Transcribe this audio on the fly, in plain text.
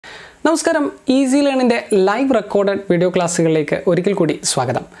നമസ്കാരം, easy ലേണിൻ്റെ live recorded video ക്ലാസ്സുകളിലേക്ക് ഒരിക്കൽ കൂടി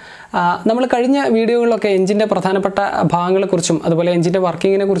സ്വാഗതം. നമ്മൾ കഴിഞ്ഞ വീഡിയോകളിലൊക്കെ എഞ്ചിൻ്റെ പ്രധാനപ്പെട്ട ഭാഗങ്ങളെക്കുറിച്ചും അതുപോലെ എഞ്ചിൻ്റെ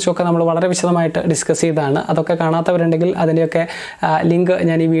വർക്കിങ്ങിനെ കുറിച്ചുമൊക്കെ നമ്മൾ വളരെ വിശദമായിട്ട് ഡിസ്കസ് ചെയ്തതാണ്. അതൊക്കെ കാണാത്തവരുണ്ടെങ്കിൽ അതിൻ്റെയൊക്കെ ലിങ്ക്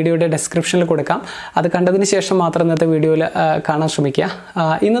ഞാൻ ഈ വീഡിയോയുടെ ഡിസ്ക്രിപ്ഷനിൽ കൊടുക്കാം. അത് കണ്ടതിന് ശേഷം മാത്രം ഇന്നത്തെ വീഡിയോയിൽ കാണാൻ ശ്രമിക്കുക.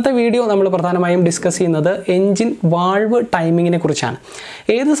 ഇന്നത്തെ വീഡിയോ നമ്മൾ പ്രധാനമായും ഡിസ്കസ് ചെയ്യുന്നത് എഞ്ചിൻ വാൾവ് ടൈമിങ്ങിനെ കുറിച്ചാണ്.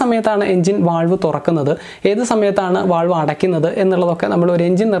 ഏത് സമയത്താണ് എഞ്ചിൻ വാൾവ് തുറക്കുന്നത്, ഏത് സമയത്താണ് വാൾവ് അടയ്ക്കുന്നത് എന്നുള്ളതൊക്കെ നമ്മൾ ഒരു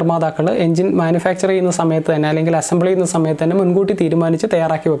എഞ്ചിൻ നിർമ്മാതാക്കൾ എഞ്ചിൻ മാനുഫാക്ചർ ചെയ്യുന്ന സമയത്ത് തന്നെ അല്ലെങ്കിൽ അസംബിൾ ചെയ്യുന്ന സമയത്ത് തന്നെ മുൻകൂട്ടി തീരുമാനിച്ച്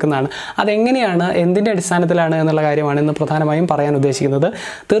തയ്യാറാക്കി വെക്കുന്നതാണ്. അതെങ്ങനെയാണ്, എന്തിൻ്റെ അടിസ്ഥാനത്തിലാണ് എന്നുള്ള കാര്യമാണ് ഇന്ന് പ്രധാനമായും പറയാൻ ഉദ്ദേശിക്കുന്നത്.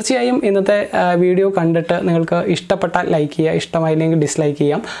 തീർച്ചയായും ഇന്നത്തെ വീഡിയോ കണ്ടിട്ട് നിങ്ങൾക്ക് ഇഷ്ടപ്പെട്ടാൽ ലൈക്ക് ചെയ്യുക, ഇഷ്ടമായില്ലെങ്കിൽ ഡിസ്ലൈക്ക്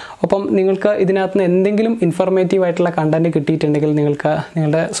ചെയ്യാം. ഒപ്പം നിങ്ങൾക്ക് ഇതിനകത്ത് നിന്ന് എന്തെങ്കിലും ഇൻഫോർമേറ്റീവ് ആയിട്ടുള്ള കണ്ടന്റ് കിട്ടിയിട്ടുണ്ടെങ്കിൽ നിങ്ങൾക്ക്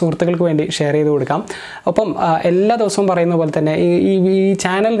നിങ്ങളുടെ സുഹൃത്തുക്കൾക്ക് വേണ്ടി ഷെയർ ചെയ്ത് കൊടുക്കാം. ഒപ്പം എല്ലാ ദിവസവും പറയുന്ന പോലെ തന്നെ ഈ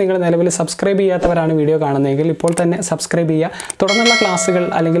ചാനൽ നിങ്ങൾ നിലവിൽ സബ്സ്ക്രൈബ് ചെയ്യാത്തവരാണ് വീഡിയോ കാണുന്നതെങ്കിൽ ഇപ്പോൾ തന്നെ സബ്സ്ക്രൈബ് ചെയ്യുക. തുടർന്നുള്ള ക്ലാസ്സുകൾ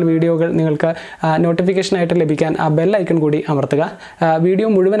അല്ലെങ്കിൽ വീഡിയോകൾ നിങ്ങൾക്ക് നോട്ടിഫിക്കേഷനായിട്ട് ലഭിക്കാൻ ആ ബെൽ ഐക്കൺ കൂടി അമർത്തുക. വീഡിയോ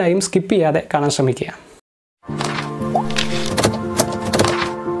മുഴുവനായും സ്കിപ്പ് ചെയ്യാതെ കാണാൻ ശ്രമിക്കുക.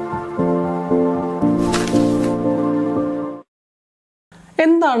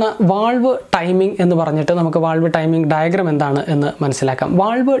 എന്താണ് വാൾവ് ടൈമിംഗ് എന്ന് പറഞ്ഞിട്ട് നമുക്ക് വാൾവ് ടൈമിംഗ് ഡയഗ്രം എന്താണ് എന്ന് മനസ്സിലാക്കാം.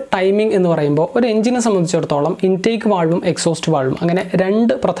 വാൾവ് ടൈമിംഗ് എന്ന് പറയുമ്പോൾ ഒരു എഞ്ചിനെ സംബന്ധിച്ചിടത്തോളം ഇൻടേക്ക് വാൾവും എക്സോസ്റ്റ് വാൾവും അങ്ങനെ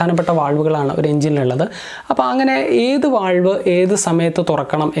രണ്ട് പ്രധാനപ്പെട്ട വാൾവുകളാണ് ഒരു എഞ്ചിനിലുള്ളത്. അപ്പോൾ അങ്ങനെ ഏത് വാൾവ് ഏത് സമയത്ത്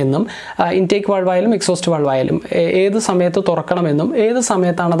തുറക്കണം എന്നും ഇൻടേക്ക് വാൾവായാലും എക്സോസ്റ്റ് വാൾവായാലും ഏത് സമയത്ത് തുറക്കണമെന്നും ഏത്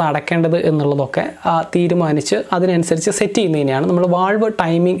സമയത്താണ് അത് അടയ്ക്കേണ്ടത് എന്നുള്ളതൊക്കെ തീരുമാനിച്ച് അതിനനുസരിച്ച് സെറ്റ് ചെയ്യുന്നതിനെയാണ് നമ്മൾ വാൾവ്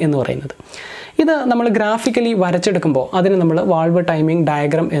ടൈമിംഗ് എന്ന് പറയുന്നത്. ഇത് നമ്മൾ ഗ്രാഫിക്കലി വരച്ചെടുക്കുമ്പോൾ അതിന് നമ്മൾ വാൾവ് ടൈമിംഗ്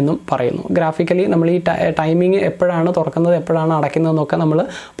ഡയഗ്രം എന്നും പറയുന്നു. ഗ്രാഫിക്കലി നമ്മൾ ഈ ടൈമിംഗ് എപ്പോഴാണ് തുറക്കുന്നത് എപ്പോഴാണ് അടയ്ക്കുന്നതെന്നൊക്കെ നമ്മൾ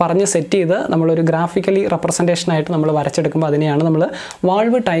പറഞ്ഞ് സെറ്റ് ചെയ്ത് നമ്മളൊരു ഗ്രാഫിക്കലി റെപ്രസെൻറ്റേഷനായിട്ട് നമ്മൾ വരച്ചെടുക്കുമ്പോൾ അതിനെയാണ് നമ്മൾ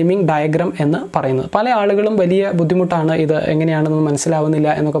വാൾവ് ടൈമിംഗ് ഡയഗ്രം എന്ന് പറയുന്നത്. പല ആളുകളും വലിയ ബുദ്ധിമുട്ടാണ്, ഇത് എങ്ങനെയാണെന്ന് മനസ്സിലാവുന്നില്ല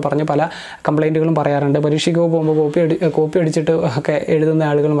എന്നൊക്കെ പറഞ്ഞ് പല കംപ്ലൈൻറ്റുകളും പറയാറുണ്ട്. പരീക്ഷയ്ക്ക് പോകുമ്പോൾ കോപ്പി അടിച്ചിട്ട് ഒക്കെ എഴുതുന്ന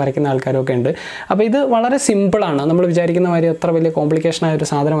ആളുകളും വരയ്ക്കുന്ന ആൾക്കാരൊക്കെ ഉണ്ട്. അപ്പോൾ ഇത് വളരെ സിമ്പിളാണ്. നമ്മൾ വിചാരിക്കുന്ന മാതിരി അത്ര വലിയ കോംപ്ലിക്കേഷനായ ഒരു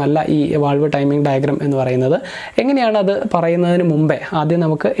സാധനമല്ല ഈ വാൾവ് ടൈമിംഗ് ഡയഗ്രം എന്ന് പറയുന്നത്. എങ്ങനെയാണ് അത് പറയുന്നതിന് മുമ്പേ ആദ്യം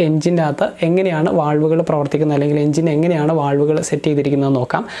നമുക്ക് എഞ്ചിൻ്റെ അകത്ത് എങ്ങനെയാണ് വാൾവുകൾ പ്രവർത്തിക്കുന്നത് അല്ലെങ്കിൽ എഞ്ചിൻ എങ്ങനെയാണ് വാൾവുകൾ സെറ്റ് ചെയ്തിരിക്കുന്നത്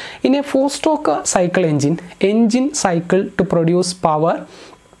നോക്കാം. ഇനി 4 stroke cycle engine cycle to produce power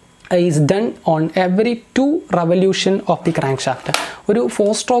is done on every 2 revolution of the crank shaft. ഒരു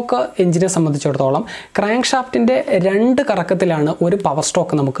 4 സ്ട്രോക്ക് എഞ്ചിനെ സംബന്ധിച്ചിടത്തോളം ക്രാങ്ക് ഷാഫ്റ്റിൻ്റെ 2 കറക്കത്തിലാണ് ഒരു പവർ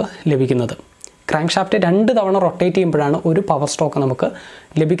സ്ട്രോക്ക് നമുക്ക് ലഭിക്കുന്നത്. ക്രാങ്ക് ഷാഫ്റ്റ് 2 തവണ റൊട്ടേറ്റ് ചെയ്യുമ്പോഴാണ് ഒരു പവർ സ്ട്രോക്ക് നമുക്ക്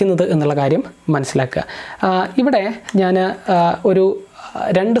ലഭിക്കുന്നത് എന്നുള്ള കാര്യം മനസ്സിലാക്കുക. ഇവിടെ ഞാൻ ഒരു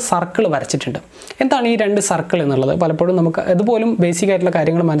 2 സർക്കിൾ വരച്ചിട്ടുണ്ട്. എന്താണ് ഈ 2 സർക്കിൾ എന്നുള്ളത്? പലപ്പോഴും നമുക്ക് ഇതുപോലും ബേസിക് ആയിട്ടുള്ള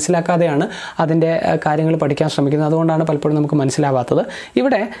കാര്യങ്ങൾ മനസ്സിലാക്കാതെയാണ് അതിൻ്റെ കാര്യങ്ങൾ പഠിക്കാൻ ശ്രമിക്കുന്നത്. അതുകൊണ്ടാണ് പലപ്പോഴും നമുക്ക് മനസ്സിലാവാത്തത്.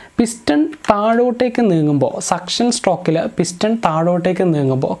 ഇവിടെ പിസ്റ്റൺ താഴോട്ടേക്ക് നീങ്ങുമ്പോൾ, സക്ഷൻ സ്ട്രോക്കിൽ പിസ്റ്റൺ താഴോട്ടേക്ക്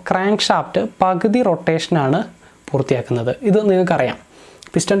നീങ്ങുമ്പോൾ ക്രാങ്ക് ഷാഫ്റ്റ് പകുതി റൊട്ടേഷനാണ് പൂർത്തിയാക്കുന്നത്. ഇത് നിങ്ങൾക്കറിയാം.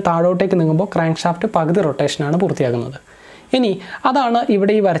 പിസ്റ്റൺ താഴോട്ടേക്ക് നീങ്ങുമ്പോൾ ക്രാങ്ക് ഷാഫ്റ്റ് പകുതി റൊട്ടേഷനാണ് പൂർത്തിയാക്കുന്നത്. ഇനി അതാണ്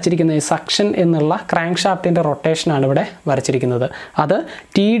ഇവിടെ ഈ വരച്ചിരിക്കുന്നത്. സക്ഷൻ എന്നുള്ള ക്രാങ്ക് ഷാഫ്റ്റിൻ്റെ റൊട്ടേഷനാണ് ഇവിടെ വരച്ചിരിക്കുന്നത്. അത്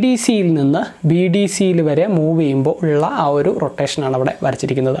TDCയിൽ നിന്ന് BDCയിൽ വരെ മൂവ് ചെയ്യുമ്പോൾ ഉള്ള ആ ഒരു റൊട്ടേഷനാണ് അവിടെ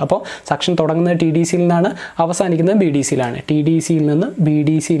വരച്ചിരിക്കുന്നത്. അപ്പോൾ സക്ഷൻ തുടങ്ങുന്നത് TDCയിൽ നിന്നാണ്, അവസാനിക്കുന്നത് BDCയിലാണ്. TDCയിൽ നിന്ന്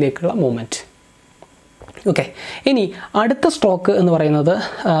BDCയിലേക്കുള്ള മൂവ്മെൻറ്റ്. ഓക്കെ, ഇനി അടുത്ത സ്ട്രോക്ക് എന്ന് പറയുന്നത്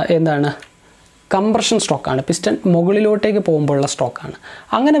എന്താണ്? കംപ്രഷൻ സ്ട്രോക്കാണ്. പിസ്റ്റൺ മുകളിലോട്ടേക്ക് പോകുമ്പോഴുള്ള സ്ട്രോക്കാണ്.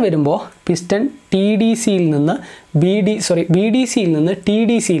 അങ്ങനെ വരുമ്പോൾ പിസ്റ്റൺ BDCയിൽ നിന്ന്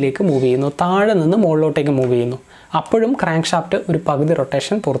TDCയിലേക്ക് മൂവ് ചെയ്യുന്നു, താഴെ നിന്ന് മുകളിലോട്ടേക്ക് മൂവ് ചെയ്യുന്നു. അപ്പോഴും ക്രാങ്ക് ഷാഫ്റ്റ് ഒരു പകുതി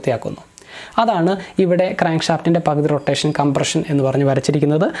റൊട്ടേഷൻ പൂർത്തിയാക്കുന്നു. അതാണ് ഇവിടെ ക്രാങ്ക് ഷാഫ്റ്റിൻ്റെ പകുതി റൊട്ടേഷൻ കംപ്രഷൻ എന്ന് പറഞ്ഞ്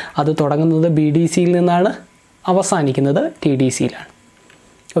വരച്ചിരിക്കുന്നത്. അത് തുടങ്ങുന്നത് BDCയിൽ നിന്നാണ്, അവസാനിക്കുന്നത് TDCയിലാണ്.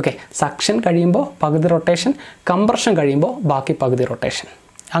 ഓക്കെ, സക്ഷൻ കഴിയുമ്പോൾ പകുതി റൊട്ടേഷൻ, കംപ്രഷൻ കഴിയുമ്പോൾ ബാക്കി പകുതി റൊട്ടേഷൻ,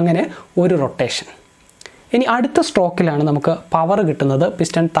 അങ്ങനെ ഒരു റൊട്ടേഷൻ. ഇനി അടുത്ത സ്ട്രോക്കിലാണ് നമുക്ക് പവർ കിട്ടുന്നത്.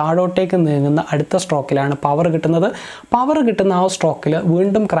 പിസ്റ്റൺ താഴോട്ടേക്ക് നീങ്ങുന്ന അടുത്ത സ്ട്രോക്കിലാണ് പവർ കിട്ടുന്നത്. പവർ കിട്ടുന്ന ആ സ്ട്രോക്കിൽ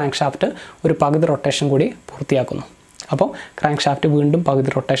വീണ്ടും ക്രാങ്ക് ഷാഫ്റ്റ് ഒരു പകുതി റൊട്ടേഷൻ കൂടി പൂർത്തിയാക്കുന്നു. അപ്പോൾ ക്രാങ്ക് ഷാഫ്റ്റ് വീണ്ടും പകുതി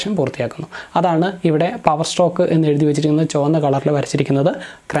റൊട്ടേഷൻ പൂർത്തിയാക്കുന്നു. അതാണ് ഇവിടെ പവർ സ്ട്രോക്ക് എന്ന് എഴുതി വെച്ചിരിക്കുന്നത്, ചുവന്ന കളറിൽ വരച്ചിരിക്കുന്നത്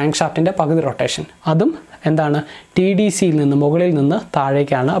ക്രാങ്ക് ഷാഫ്റ്റിൻ്റെ പകുതി റൊട്ടേഷൻ. അതും എന്താണ്? TDCയിൽ നിന്ന് മുകളിൽ നിന്ന്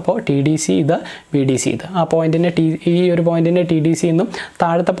താഴേക്കാണ്. അപ്പോൾ TDC ഇത്, BDC ഇത്. ആ പോയിൻറ്റിനെ ഈ ഒരു പോയിൻറ്റിനെ TDC എന്നും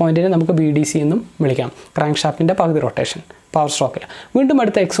താഴത്തെ പോയിൻറ്റിനെ നമുക്ക് BDC എന്നും വിളിക്കാം. ക്രാങ്ക് ഷാഫ്റ്റിൻ്റെ പകുതി റൊട്ടേഷൻ പവർ സ്ട്രോക്കിൽ. വീണ്ടും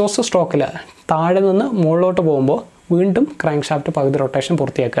അടുത്ത എക്സോസ്റ്റ് സ്ട്രോക്കിൽ താഴെ നിന്ന് മുകളിലോട്ട് പോകുമ്പോൾ വീണ്ടും ക്രാങ്ക് ഷാഫ്റ്റ് പകുതി റൊട്ടേഷൻ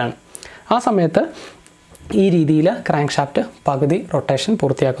പൂർത്തിയാക്കുകയാണ്. ആ സമയത്ത് ഈ രീതിയിൽ ക്രാങ്ക് ഷാഫ്റ്റ് പകുതി റൊട്ടേഷൻ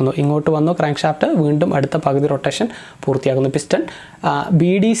പൂർത്തിയാക്കുന്നു. ഇങ്ങോട്ട് വന്നു ക്രാങ്ക് ഷാഫ്റ്റ്, വീണ്ടും അടുത്ത പകുതി റൊട്ടേഷൻ പൂർത്തിയാക്കുന്നു. പിസ്റ്റൺ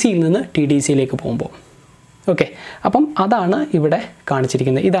BDCയിൽ നിന്ന് TDCയിലേക്ക് പോകുമ്പോൾ. ഓക്കെ, അപ്പം അതാണ് ഇവിടെ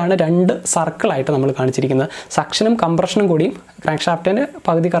കാണിച്ചിരിക്കുന്നത്. ഇതാണ് രണ്ട് സർക്കിളായിട്ട് നമ്മൾ കാണിച്ചിരിക്കുന്നത്. സക്ഷനും കംപ്രഷനും കൂടിയും ക്രാങ്ക് ഷാഫ്റ്റിൻ്റെ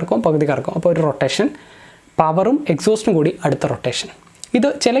പകുതി കറക്കവും അപ്പോൾ ഒരു റൊട്ടേഷൻ, പവറും എക്സോസ്റ്റും കൂടി അടുത്ത റൊട്ടേഷൻ. ഇത്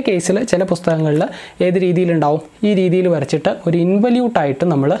ചില കേസിൽ ചില പുസ്തകങ്ങളിൽ ഏത് രീതിയിലുണ്ടാവും, ഈ രീതിയിൽ വരച്ചിട്ട് ഒരു ഇൻവല്യൂട്ടായിട്ട്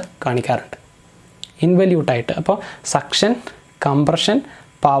നമ്മൾ കാണിക്കാറുണ്ട്. ഇൻവല്യൂട്ടായിട്ട്, അപ്പോൾ സക്ഷൻ, കംപ്രഷൻ,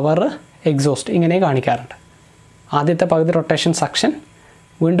 പവർ, എക്സോസ്റ്റ് ഇങ്ങനെ കാണിക്കാറുണ്ട്. ആദ്യത്തെ പകുതി റൊട്ടേഷൻ സക്ഷൻ,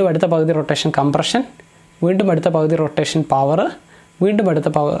 വീണ്ടും അടുത്ത പകുതി റൊട്ടേഷൻ കംപ്രഷൻ, വീണ്ടും അടുത്ത പകുതി റൊട്ടേഷൻ പവർ, വീണ്ടും അടുത്ത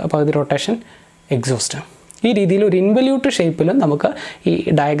പകുതി റൊട്ടേഷൻ എക്സോസ്റ്റ്. ഈ രീതിയിൽ ഒരു ഇൻവല്യൂട്ട് ഷേപ്പിലും നമുക്ക് ഈ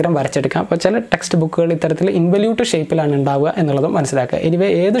ഡയഗ്രാം വരച്ചെടുക്കാം. അപ്പോൾ ചില ടെക്സ്റ്റ് ബുക്കുകൾ ഇത്തരത്തിൽ ഇൻവല്യൂട്ട് ഷേപ്പിലാണ് ഉണ്ടാവുക എന്നുള്ളതും മനസ്സിലാക്കുക. എനിവേ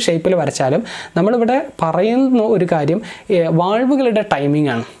ഏത് ഷേപ്പിൽ വരച്ചാലും നമ്മളിവിടെ പറയുന്ന ഒരു കാര്യം വാൾവുകളുടെ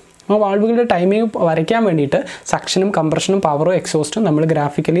ടൈമിംഗ് ആണ്. ആ വാൾവുകളുടെ ടൈമിംഗ് വരയ്ക്കാൻ വേണ്ടിയിട്ട് സക്ഷനും കംപ്രഷനും പവറും എക്സോസ്റ്റും നമ്മൾ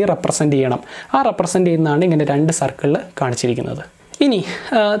ഗ്രാഫിക്കലി റെപ്രസെൻറ്റ് ചെയ്യണം. ആ റെപ്രസെൻറ്റ് ചെയ്യുന്നതാണ് ഇങ്ങനെ രണ്ട് സർക്കിളിൽ കാണിച്ചിരിക്കുന്നത്. ഇനി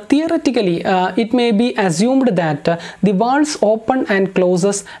theoretically it may be assumed that the valves open and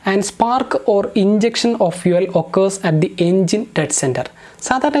closes and spark or injection of fuel occurs at the engine dead centre.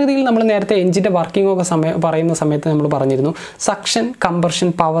 സാധാരണഗതിയിൽ നമ്മൾ നേരത്തെ എൻജിൻ്റെ വർക്കിംഗ് ഒക്കെ പറയുന്ന സമയത്ത് നമ്മൾ പറഞ്ഞിരുന്നു suction, compression,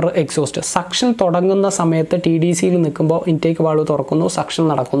 power, exhaust. Suction തുടങ്ങുന്ന സമയത്ത് TDCയിൽ നിൽക്കുമ്പോൾ ഇൻടേക്ക് വാൾവ് തുറക്കുന്നു, സക്ഷൻ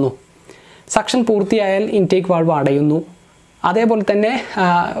നടക്കുന്നു. Suction പൂർത്തിയായാൽ intake valve അടയുന്നു. അതേപോലെ തന്നെ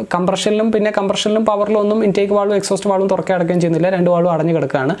കംപ്രഷനിലും പവറിലും ഒന്നും ഇൻടേക്ക് വാൾവ് എക്സോസ്റ്റ് വാൾവും തുറക്കാൻ അടക്കുകയും ചെയ്യുന്നില്ല, രണ്ട് വാൾവും അടഞ്ഞു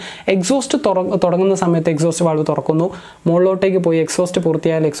കിടക്കുകയാണ്. എക്സോസ്റ്റ് തുടങ്ങുന്ന സമയത്ത് എക്സോസ്റ്റ് വാൾവ് തുറക്കുന്നു, മുകളിലോട്ടേക്ക് പോയി എക്സോസ്റ്റ്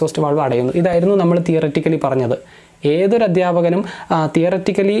പൂർത്തിയായാൽ എക്സോസ്റ്റ് വാൾവ് അടയുന്നു. ഇതായിരുന്നു നമ്മൾ തിയററ്റിക്കലി പറഞ്ഞത്. ഏതൊരു അധ്യാപകനും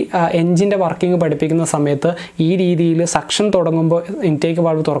തിയററ്റിക്കലി എൻജിൻ്റെ വർക്കിംഗ് പഠിപ്പിക്കുന്ന സമയത്ത് ഈ രീതിയിൽ സക്ഷൻ തുടങ്ങുമ്പോൾ intake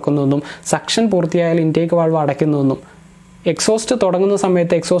valve തുറക്കുന്നുവെന്നും suction പൂർത്തിയായാൽ intake valve അടയ്ക്കുന്നുവെന്നും exhaust തുടങ്ങുന്ന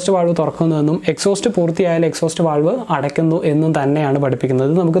സമയത്ത് exhaust valve തുറക്കുന്നുവെന്നും exhaust പൂർത്തിയായാൽ exhaust valve അടയ്ക്കുന്നു എന്നും തന്നെയാണ് പഠിപ്പിക്കുന്നത്.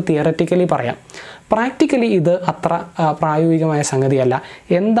 ഇത് നമുക്ക് തിയററ്റിക്കലി പറയാം. പ്രാക്ടിക്കലി ഇത് അത്ര പ്രായോഗികമായ സംഗതിയല്ല.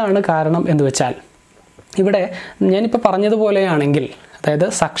 എന്താണ് കാരണം എന്ന് വെച്ചാൽ ഇവിടെ ഞാനിപ്പോൾ പറഞ്ഞതുപോലെയാണെങ്കിൽ, അതായത്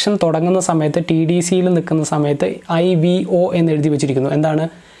സക്ഷൻ തുടങ്ങുന്ന സമയത്ത് TDCയിൽ നിൽക്കുന്ന സമയത്ത് IVO എന്ന് എഴുതി വെച്ചിരിക്കുന്നു. എന്താണ്?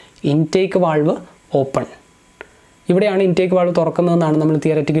 Intake valve open. ഇവിടെയാണ് ഇൻടേക്ക് വാൾവ് തുറക്കുന്നതെന്നാണ് നമ്മൾ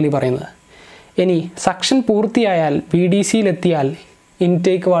തിയററ്റിക്കലി പറയുന്നത്. ഇനി സക്ഷൻ പൂർത്തിയായാൽ VDCയിലെത്തിയാൽ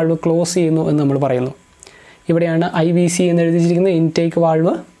ഇൻടേക്ക് വാൾവ് ക്ലോസ് ചെയ്യുന്നു എന്ന് നമ്മൾ പറയുന്നു. ഇവിടെയാണ് IVC എന്ന് എഴുതിയിരിക്കുന്നത്, ഇൻടേക്ക്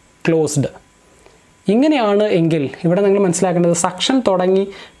വാൾവ് ക്ലോസ്ഡ്. ഇങ്ങനെയാണ് എങ്കിൽ ഇവിടെ നിങ്ങൾ മനസ്സിലാക്കേണ്ടത് സക്ഷൻ തുടങ്ങി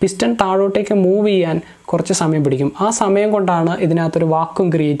പിസ്റ്റൺ താഴോട്ടേക്ക് മൂവ് ചെയ്യാൻ കുറച്ച് സമയം പിടിക്കും. ആ സമയം കൊണ്ടാണ് ഇതിനകത്തൊരു വാക്വം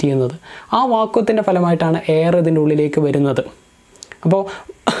ക്രിയേറ്റ് ചെയ്യുന്നത്. ആ വാക്വത്തിൻ്റെ ഫലമായിട്ടാണ് എയർ ഇതിൻ്റെ ഉള്ളിലേക്ക് വരുന്നത്.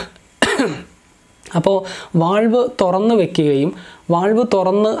 അപ്പോൾ വാൾവ് തുറന്ന് വെക്കുകയും വാൾവ്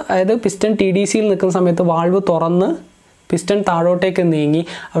തുറന്ന്, അതായത് പിസ്റ്റൺ TDCയിൽ നിൽക്കുന്ന സമയത്ത് വാൾവ് തുറന്ന് പിസ്റ്റൺ താഴോട്ടേക്ക് നീങ്ങി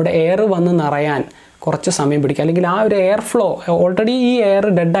അവിടെ എയർ വന്ന് നിറയാൻ കുറച്ച് സമയം പിടിക്കും. അല്ലെങ്കിൽ ആ ഒരു എയർ ഫ്ലോ, ഓൾറെഡി ഈ എയർ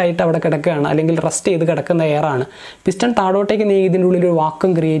ഡെഡായിട്ട് അവിടെ കിടക്കുകയാണ്, അല്ലെങ്കിൽ റെസ്റ്റ് ചെയ്ത് കിടക്കുന്ന എയറാണ്. പിസ്റ്റൺ താഴോട്ടേക്ക് നീങ്ങി ഇതിൻ്റെ ഉള്ളിൽ ഒരു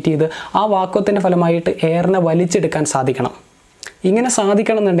വാക്വം ക്രിയേറ്റ് ചെയ്ത് ആ വാക്വത്തിൻ്റെ ഫലമായിട്ട് എയറിനെ വലിച്ചെടുക്കാൻ സാധിക്കണം. ഇങ്ങനെ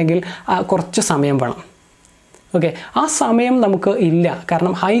സാധിക്കണം എന്നുണ്ടെങ്കിൽ കുറച്ച് സമയം വേണം. ഓക്കെ, ആ സമയം നമുക്ക് ഇല്ല.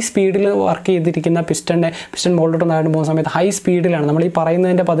 കാരണം ഹൈ സ്പീഡിൽ വർക്ക് ചെയ്തിരിക്കുന്ന പിസ്റ്റൺ മുകളിലോട്ട് താഴോട്ട് പോകുന്ന സമയത്ത് ഹൈ സ്പീഡിലാണ്. നമ്മൾ ഈ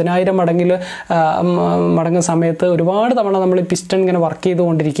പറയുന്നതിൻ്റെ 10,000 മടങ്ങ് സമയത്ത് ഒരുപാട് തവണ നമ്മൾ ഈ പിസ്റ്റൺ ഇങ്ങനെ വർക്ക്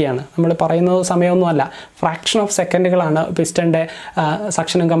ചെയ്തുകൊണ്ടിരിക്കുകയാണ്. നമ്മൾ പറയുന്നത് സമയമൊന്നുമല്ല, ഫ്രാക്ഷൻ ഓഫ് സെക്കൻഡുകളാണ് പിസ്റ്റൻ്റെ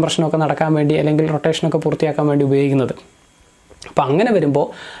സക്ഷനും കംപ്രഷനും ഒക്കെ നടക്കാൻ വേണ്ടി, അല്ലെങ്കിൽ റൊട്ടേഷനൊക്കെ പൂർത്തിയാക്കാൻ വേണ്ടി ഉപയോഗിക്കുന്നത്. അപ്പോൾ അങ്ങനെ വരുമ്പോൾ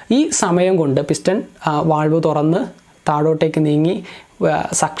ഈ സമയം കൊണ്ട് പിസ്റ്റൺ വാൾവ് തുറന്ന് താഴോട്ടേക്ക് നീങ്ങി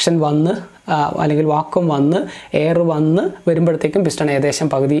സക്ഷൻ വന്ന് അല്ലെങ്കിൽ വാക്വം വന്ന് എയർ വന്ന് വരുമ്പോഴത്തേക്കും പിസ്റ്റൺ ഏകദേശം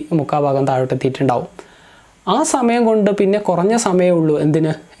പകുതി മുക്കാൽ ഭാഗം താഴോട്ട് എത്തിയിട്ടുണ്ടാവും. ആ സമയം കൊണ്ട് പിന്നെ കുറഞ്ഞ സമയമേ ഉള്ളൂ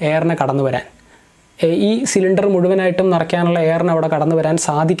എന്തിന്? എയറിനെ കടന്നു വരാൻ. ഈ സിലിണ്ടർ മുഴുവനായിട്ടും നിറയ്ക്കാനുള്ള എയറിന് അവിടെ കടന്നു വരാൻ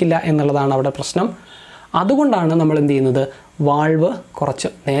സാധിക്കില്ല എന്നുള്ളതാണ് അവിടെ പ്രശ്നം. അതുകൊണ്ടാണ് നമ്മൾ എന്ത് ചെയ്യുന്നത്? വാൾവ് കുറച്ച്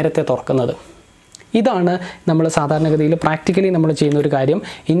നേരത്തെ തുറക്കുന്നത്. ഇതാണ് നമ്മൾ സാധാരണഗതിയിൽ പ്രാക്ടിക്കലി നമ്മൾ ചെയ്യുന്ന ഒരു കാര്യം.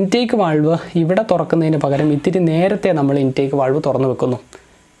 ഇൻടേക്ക് വാൾവ് ഇവിടെ തുറക്കുന്നതിന് പകരം ഇത്തിരി നേരത്തെ നമ്മൾ ഇൻടേക്ക് വാൾവ് തുറന്നു വെക്കുന്നു.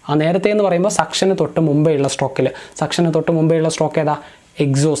 ആ നേരത്തെ എന്ന് പറയുമ്പോൾ സക്ഷന് തൊട്ട് മുമ്പേ ഉള്ള സ്ട്രോക്ക് ഏതാ?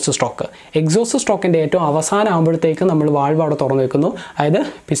 Exhaust stroke. എക്സോസ്റ്റ് സ്ട്രോക്കിൻ്റെ ഏറ്റവും അവസാനം ആകുമ്പോഴത്തേക്കും നമ്മൾ വാൾവ് അവിടെ തുറന്നു വെക്കുന്നു. അതായത്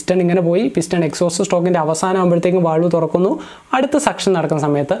പിസ്റ്റൺ ഇങ്ങനെ പോയി പിസ്റ്റൺ എക്സോസ്റ്റ് സ്ട്രോക്കിൻ്റെ അവസാനം ആകുമ്പോഴത്തേക്കും വാൾവ് തുറക്കുന്നു. അടുത്ത സക്ഷൻ നടക്കുന്ന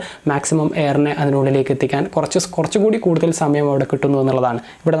സമയത്ത് മാക്സിമം എയറിനെ അതിനുള്ളിലേക്ക് എത്തിക്കാൻ കുറച്ചുകൂടി കൂടുതൽ സമയം അവിടെ കിട്ടുന്നു എന്നുള്ളതാണ്.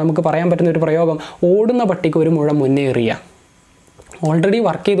 ഇവിടെ നമുക്ക് പറയാൻ പറ്റുന്ന ഒരു പ്രയോഗം, ഓടുന്ന പട്ടിക്ക് ഒരു മുഴം മുന്നേ എറിയുക. ഓൾറെഡി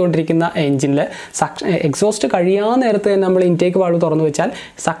വർക്ക് ചെയ്തുകൊണ്ടിരിക്കുന്ന എഞ്ചിനിൽ എക്സോസ്റ്റ് കഴിയാൻ നേരത്ത് തന്നെ നമ്മൾ ഇൻടേക്ക് വാൾവ് തുറന്നു വെച്ചാൽ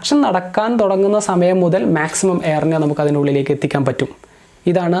സക്ഷൻ നടക്കാൻ തുടങ്ങുന്ന സമയം മുതൽ മാക്സിമം എയറിനെ നമുക്ക് അതിനുള്ളിലേക്ക് എത്തിക്കാൻ പറ്റും.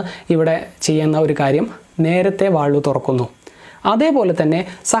 ഇതാണ് ഇവിടെ ചെയ്യുന്ന ഒരു കാര്യം. നേരത്തെ വാൾവ് തുറക്കുന്നു. അതേപോലെ തന്നെ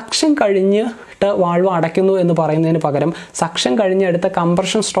സക്ഷൻ കഴിഞ്ഞിട്ട് വാൾവ് അടയ്ക്കുന്നു എന്ന് പറയുന്നതിന് പകരം സക്ഷൻ കഴിഞ്ഞ് അടുത്ത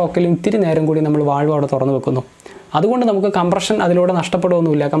കംപ്രഷൻ സ്ട്രോക്കിൽ ഇത്തിരി നേരം കൂടി നമ്മൾ വാൾവ് അവിടെ തുറന്നു വെക്കുന്നു. അതുകൊണ്ട് നമുക്ക് കംപ്രഷൻ അതിലൂടെ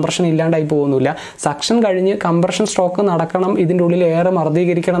നഷ്ടപ്പെടുകയൊന്നുമില്ല, കംപ്രഷൻ ഇല്ലാണ്ടായി പോകുന്നില്ല. സക്ഷൻ കഴിഞ്ഞ് കംപ്രഷൻ സ്ട്രോക്ക് നടക്കണം, ഇതിൻ്റെ ഉള്ളിൽ എയർ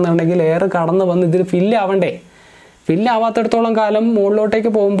മർദ്ദീകരിക്കണം എന്നുണ്ടെങ്കിൽ എയർ കടന്ന് വന്ന് ഇതിൽ ഫില്ലാവണ്ടേ. ഫില്ലാവാത്തിടത്തോളം കാലം മുകളിലോട്ടേക്ക്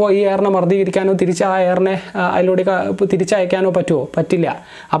പോകുമ്പോൾ ഈ എയറിനെ മർദ്ദീകരിക്കാനോ ആ എയറിനെ അതിലൂടെ തിരിച്ചയക്കാനോ പറ്റില്ല.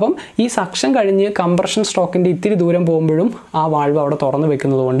 അപ്പം ഈ സക്ഷൻ കഴിഞ്ഞ് കംപ്രഷൻ സ്ട്രോക്കിൻ്റെ ഇത്തിരി ദൂരം പോകുമ്പോഴും ആ വാൾവ് അവിടെ തുറന്നു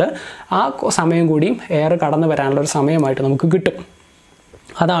വെക്കുന്നത് കൊണ്ട് ആ സമയം കൂടിയും എയർ കടന്നു വരാനുള്ള ഒരു സമയമായിട്ട് നമുക്ക് കിട്ടും.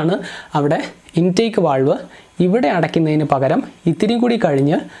 അതാണ് അവിടെ ഇൻടേക്ക് വാൾവ് ഇവിടെ അടയ്ക്കുന്നതിന് പകരം ഇത്തിരി കൂടി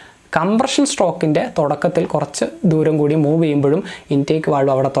കഴിഞ്ഞ് കംപ്രഷൻ സ്ട്രോക്കിൻ്റെ തുടക്കത്തിൽ കുറച്ച് ദൂരം കൂടി മൂവ് ചെയ്യുമ്പോഴും ഇൻടേക്ക്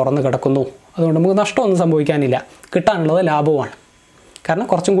വാൾവ് അവിടെ തുറന്ന് കിടക്കുന്നു. അതുകൊണ്ട് നമുക്ക് നഷ്ടമൊന്നും സംഭവിക്കാനില്ല, കിട്ടാനുള്ളത് ലാഭവുമാണ്. കാരണം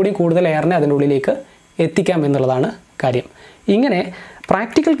കുറച്ചും കൂടി കൂടുതൽ എയറിനെ അതിൻ്റെ ഉള്ളിലേക്ക് എത്തിക്കാം എന്നുള്ളതാണ് കാര്യം. ഇങ്ങനെ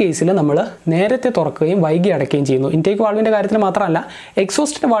പ്രാക്ടിക്കൽ കേസിൽ നമ്മൾ നേരത്തെ തുറക്കുകയും വൈകി അടയ്ക്കുകയും ചെയ്യുന്നു. ഇൻടേക്ക് വാൾവിൻ്റെ കാര്യത്തിൽ മാത്രമല്ല,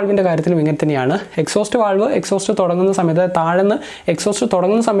 എക്സോസ്റ്റിൻ്റെ വാൾവിൻ്റെ കാര്യത്തിലും ഇങ്ങനെ തന്നെയാണ്. എക്സോസ്റ്റ് തുടങ്ങുന്ന സമയത്ത് താഴെന്ന് എക്സോസ്റ്റ്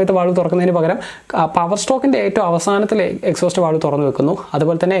തുടങ്ങുന്ന സമയത്ത് വാൾവ് തുറക്കുന്നതിന് പകരം പവർ സ്ട്രോക്കിൻ്റെ ഏറ്റവും അവസാനത്തിൽ എക്സോസ്റ്റ് വാൾവ് തുറന്നു വെക്കുന്നു.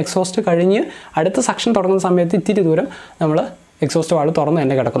 അതുപോലെ തന്നെ എക്സോസ്റ്റ് കഴിഞ്ഞ് അടുത്ത സെക്ഷൻ തുടങ്ങുന്ന സമയത്ത് ഇത്തിരി ദൂരം നമ്മൾ എക്സോസ്റ്റ് വാൾവ് തുറന്ന്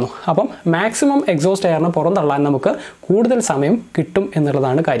തന്നെ കിടക്കുന്നു. അപ്പം മാക്സിമം എക്സോസ്റ്റ് എയറിനെ പുറന്തള്ളാൻ നമുക്ക് കൂടുതൽ സമയം കിട്ടും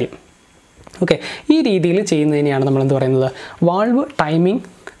എന്നുള്ളതാണ് കാര്യം. ഓക്കെ, ഈ രീതിയിൽ ചെയ്യുന്നതിനെയാണ് നമ്മൾ എന്ത് പറയുന്നത്, വാൾവ് ടൈമിംഗ്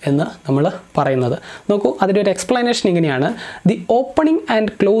എന്ന് നമ്മൾ പറയുന്നത്. നോക്കൂ, അതിൻ്റെ ഒരു എക്സ്പ്ലനേഷൻ ഇങ്ങനെയാണ്: the opening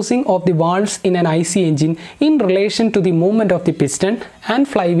and closing of the valves in an IC engine in relation to the movement of the piston and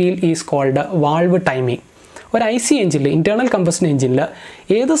fly wheel is called valve timing. ഒരു IC എഞ്ചിനിൽ, ഇൻറ്റേർണൽ കമ്പഷൻ എഞ്ചിനിൽ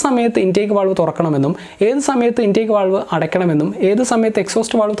ഏത് സമയത്ത് ഇൻടേക്ക് വാൾവ് തുറക്കണമെന്നും ഏത് സമയത്ത് intake valve അടയ്ക്കണമെന്നും ഏത് സമയത്ത്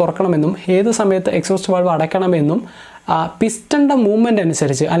exhaust valve തുറക്കണമെന്നും ഏത് സമയത്ത് എക്സോസ്റ്റ് വാൾവ് അടയ്ക്കണമെന്നും പിസ്റ്റൻ്റെ മൂവ്മെൻറ്റ്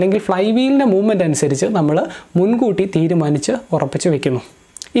അനുസരിച്ച് അല്ലെങ്കിൽ ഫ്ലൈ വീലിൻ്റെ മൂവ്മെൻറ്റ് അനുസരിച്ച് നമ്മൾ മുൻകൂട്ടി തീരുമാനിച്ച് ഉറപ്പിച്ച് വെക്കുന്നു.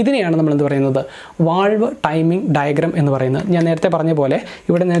 ഇതിനെയാണ് നമ്മൾ എന്ത് പറയുന്നത്, വാൾവ് ടൈമിംഗ് ഡയഗ്രം എന്ന് പറയുന്നത്. ഞാൻ നേരത്തെ പറഞ്ഞ പോലെ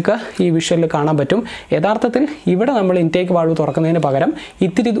ഇവിടെ നിങ്ങൾക്ക് ഈ വിഷ്വലിൽ കാണാൻ പറ്റും. യഥാർത്ഥത്തിൽ ഇവിടെ നമ്മൾ ഇൻടേക്ക് വാൾവ് തുറക്കുന്നതിന് പകരം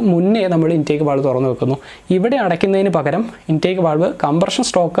ഇത്തിരി മുന്നേ നമ്മൾ ഇൻടേക്ക് വാൾവ് തുറന്നു വെക്കുന്നു. ഇവിടെ അടയ്ക്കുന്നതിന് പകരം ഇൻടേക്ക് വാൾവ് കംപ്രഷൻ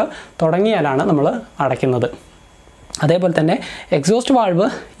സ്ട്രോക്ക് തുടങ്ങിയാലാണ് നമ്മൾ അടയ്ക്കുന്നത്. അതേപോലെ തന്നെ എക്സോസ്റ്റ് വാൾവ്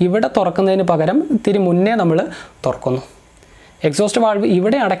ഇവിടെ തുറക്കുന്നതിന് പകരം ഇത്തിരി മുന്നേ നമ്മൾ തുറക്കുന്നു. എക്സോസ്റ്റ് വാൾവ്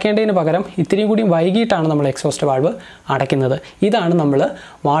ഇവിടെ അടയ്ക്കേണ്ടതിന് പകരം ഇത്തിരി കൂടി വൈകിട്ടാണ് നമ്മൾ എക്സോസ്റ്റ് വാൾവ് അടയ്ക്കുന്നത്. ഇതാണ് നമ്മൾ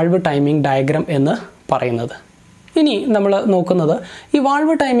വാൾവ് ടൈമിംഗ് ഡയഗ്രം എന്ന് പറയുന്നത്. ഇനി നമ്മൾ നോക്കുന്നത് ഈ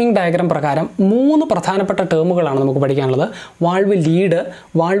വാൾവ് ടൈമിംഗ് ഡയഗ്രം പ്രകാരം 3 പ്രധാനപ്പെട്ട ടേമുകളാണ് നമുക്ക് പഠിക്കാനുള്ളത്: valve lead,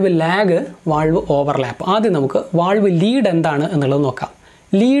 valve lag, valve overlap. ആദ്യം നമുക്ക് വാൾവ് ലീഡ് എന്താണ് എന്നുള്ളത് നോക്കാം.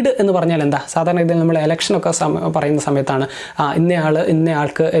 ലീഡ് എന്ന് പറഞ്ഞാൽ എന്താ? സാധാരണ ഇതിൽ നമ്മൾ ഇലക്ഷനൊക്കെ പറയുന്ന സമയത്താണ്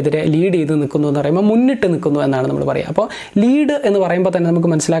ഇന്നയാൾക്ക് എതിരെ ലീഡ് ചെയ്ത് നിൽക്കുന്നു എന്ന് പറയുമ്പോൾ മുന്നിട്ട് നിൽക്കുന്നു എന്നാണ് നമ്മൾ പറയുക. അപ്പോൾ ലീഡ് എന്ന് പറയുമ്പോൾ തന്നെ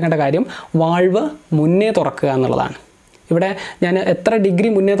നമുക്ക് മനസ്സിലാക്കേണ്ട കാര്യം വാൾവ് മുന്നേ തുറക്കുക എന്നുള്ളതാണ്. ഇവിടെ ഞാൻ എത്ര ഡിഗ്രി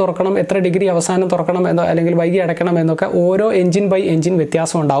മുന്നേ തുറക്കണം, എത്ര ഡിഗ്രി അവസാനം തുറക്കണം എന്നോ അല്ലെങ്കിൽ വൈകി അടയ്ക്കണം എന്നൊക്കെ ഓരോ എഞ്ചിൻ ബൈ എഞ്ചിൻ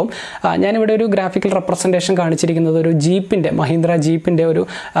വ്യത്യാസം ഉണ്ടാവും. ഞാനിവിടെ ഒരു ഗ്രാഫിക്കൽ റെപ്രസെൻറ്റേഷൻ കാണിച്ചിരിക്കുന്നത് ഒരു മഹീന്ദ്ര ജീപ്പിൻ്റെ ഒരു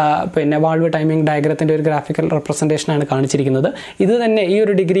വാൾവ് ടൈമിംഗ് ഡയഗ്രത്തിൻ്റെ ഒരു ഗ്രാഫിക്കൽ റെപ്രസെൻറ്റേഷനാണ് കാണിച്ചിരിക്കുന്നത്. ഇത് തന്നെ ഈ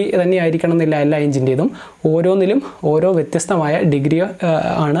ഒരു ഡിഗ്രി തന്നെ ആയിരിക്കണം എന്നില്ല എല്ലാ എഞ്ചിൻ്റേതും. ഓരോന്നിലും ഓരോ വ്യത്യസ്തമായ ഡിഗ്രി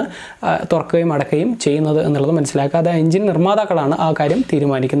ആണ് തുറക്കുകയും അടക്കുകയും ചെയ്യുന്നത് എന്നുള്ളത് മനസ്സിലാക്കുക. അത് എഞ്ചിൻ നിർമ്മാതാക്കളാണ് ആ കാര്യം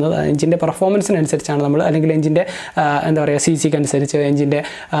തീരുമാനിക്കുന്നത്. എഞ്ചിൻ്റെ പെർഫോമൻസിനനുസരിച്ചാണ് നമ്മൾ, അല്ലെങ്കിൽ എഞ്ചിൻ്റെ CC അനുസരിച്ച്, എഞ്ചിൻ്റെ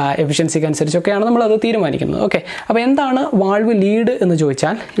എഫിഷ്യൻസിക്ക് അനുസരിച്ചൊക്കെയാണ് നമ്മളത് തീരുമാനിക്കുന്നത്. ഓക്കെ, അപ്പോൾ എന്താണ് വാൾവ് ലീഡ് എന്ന്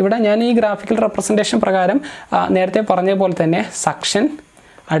ചോദിച്ചാൽ, ഇവിടെ ഞാൻ ഈ ഗ്രാഫിക്കൽ റെപ്രസെൻറ്റേഷൻ പ്രകാരം നേരത്തെ പറഞ്ഞ പോലെ തന്നെ സക്ഷൻ,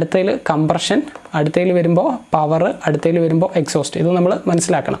 അടുത്തതിൽ കംപ്രഷൻ, അടുത്തതിൽ വരുമ്പോൾ പവർ, അടുത്തതിൽ വരുമ്പോൾ എക്സോസ്റ്റ്, ഇത് നമ്മൾ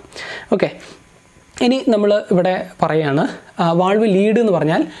മനസ്സിലാക്കണം. ഓക്കെ, ഇനി നമ്മൾ ഇവിടെ പറയുകയാണ് വാൾവ് ലീഡ് എന്ന്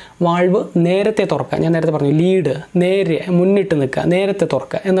പറഞ്ഞാൽ വാൾവ് നേരത്തെ തുറക്കുക. ഞാൻ നേരത്തെ പറഞ്ഞു ലീഡ്, നേരെ മുന്നിട്ട് നിൽക്കുക, നേരത്തെ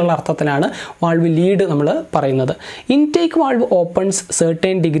തുറക്കുക എന്നുള്ള അർത്ഥത്തിലാണ് വാൾവ് ലീഡ് നമ്മൾ പറയുന്നത്. Intake valve opens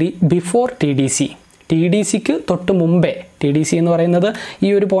certain degree before TDCക്ക് തൊട്ട് മുമ്പേ, TDC എന്ന് പറയുന്നത് ഈ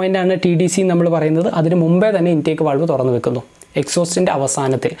ഒരു പോയിൻ്റാണ് TDC നമ്മൾ പറയുന്നത്. അതിന് മുമ്പേ തന്നെ ഇൻടേക്ക് വാൾവ് തുറന്നു വെക്കുന്നു. എക്സോസ്റ്റിൻ്റെ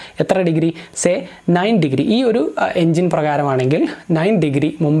അവസാനത്തിൽ എത്ര ഡിഗ്രി, 9 ഡിഗ്രി. ഈ ഒരു എൻജിൻ പ്രകാരമാണെങ്കിൽ 9 ഡിഗ്രി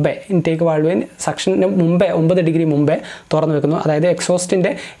മുമ്പേ ഇൻടേക്ക് വാൾവിന് സക്ഷന് മുമ്പേ 9 ഡിഗ്രി മുമ്പേ തുറന്നു വെക്കുന്നു. അതായത്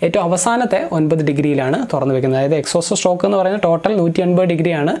എക്സോസ്റ്റിൻ്റെ ഏറ്റവും അവസാനത്തെ 9 ഡിഗ്രിയിലാണ് തുറന്നു വെക്കുന്നത്. അതായത് എക്സോസ്റ്റ് സ്ട്രോക്ക് എന്ന് പറയുന്നത് ടോട്ടൽ 180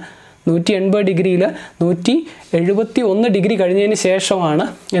 ഡിഗ്രിയാണ്. 180 ഡിഗ്രിയിൽ 171 ഡിഗ്രി കഴിഞ്ഞതിന് ശേഷമാണ്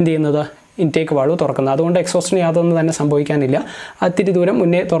എന്ത് ചെയ്യുന്നത്, ഇൻടേക്ക് വാൾവ് തുറക്കുന്നത്. അതുകൊണ്ട് എക്സോസ്റ്റിന് യാതൊന്നും തന്നെ സംഭവിക്കാനില്ല. അത്തിരി ദൂരം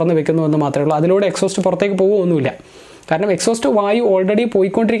മുന്നേ തുറന്നു വെക്കുന്നു എന്ന് മാത്രമേ ഉള്ളൂ. അതിലൂടെ എക്സോസ്റ്റ് പുറത്തേക്ക് പോകുകയൊന്നുമില്ല. കാരണം എക്സോസ്റ്റ് വായു ഓൾറെഡി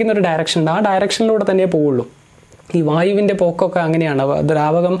പോയിക്കൊണ്ടിരിക്കുന്ന ഒരു ഡയറക്ഷനുണ്ട്, ആ ഡയറക്ഷനിലൂടെ തന്നെ പോവുള്ളൂ. ഈ വായുവിൻ്റെ പോക്കൊക്കെ അങ്ങനെയാണ്.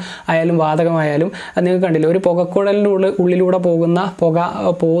 ദ്രാവകം ആയാലും വാതകമായാലും നിങ്ങൾക്ക് കണ്ടില്ല, ഒരു പുകക്കുഴലിൻ്റെ ഉള്ളിലൂടെ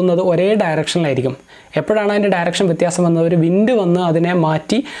പോകുന്നത് ഒരേ ഡയറക്ഷനിലായിരിക്കും. എപ്പോഴാണ് അതിൻ്റെ ഡയറക്ഷൻ വ്യത്യാസം വന്നത്, ഒരു വിൻഡ് വന്ന് അതിനെ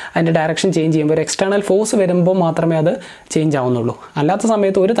മാറ്റി അതിൻ്റെ ഡയറക്ഷൻ ചേഞ്ച് ചെയ്യുമ്പോൾ, ഒരു എക്സ്റ്റേണൽ ഫോഴ്സ് വരുമ്പോൾ മാത്രമേ അത് ചേഞ്ച് ആവുന്നുള്ളൂ. അല്ലാത്ത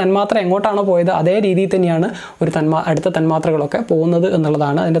സമയത്ത് ഒരു തന്മാത്ര എങ്ങോട്ടാണോ പോയത് അതേ രീതിയിൽ തന്നെയാണ് അടുത്ത തന്മാത്രകളൊക്കെ പോകുന്നത്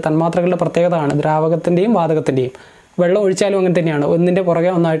എന്നുള്ളതാണ് അതിൻ്റെ തന്മാത്രകളുടെ പ്രത്യേകതയാണ്. ദ്രാവകത്തിൻ്റെയും വാതകത്തിൻ്റെയും വെള്ളം ഒഴിച്ചാലും അങ്ങനെ തന്നെയാണ്, ഒന്നിൻ്റെ പുറകെ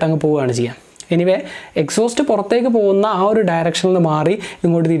ഒന്നായിട്ട് അങ്ങ് പോവുകയാണ് ചെയ്യുക. എനിവേ എക്സോസ്റ്റ് പുറത്തേക്ക് പോകുന്ന ആ ഒരു ഡയറക്ഷനിൽ നിന്ന് മാറി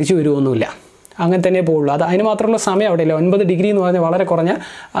ഇങ്ങോട്ട് തിരിച്ചു വരുമൊന്നുമില്ല, അങ്ങനെ തന്നെ പോകുള്ളൂ. അത് അതിന് മാത്രമുള്ള സമയം അവിടെ ഇല്ല. 9 ഡിഗ്രി എന്ന് പറഞ്ഞാൽ വളരെ കുറഞ്ഞ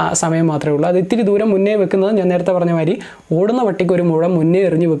സമയം മാത്രമേ ഉള്ളൂ. അത് ഇത്തിരി ദൂരം മുന്നേ വെക്കുന്നത് ഞാൻ നേരത്തെ പറഞ്ഞ മാതിരി ഓടുന്ന വട്ടിക്ക് ഒരു മുഴം മുന്നേ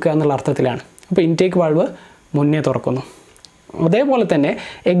എറിഞ്ഞു വെക്കുക എന്നുള്ള അർത്ഥത്തിലാണ്. അപ്പോൾ ഇൻടേക്ക് വാൾവ് മുന്നേ തുറക്കുന്നു. അതേപോലെ തന്നെ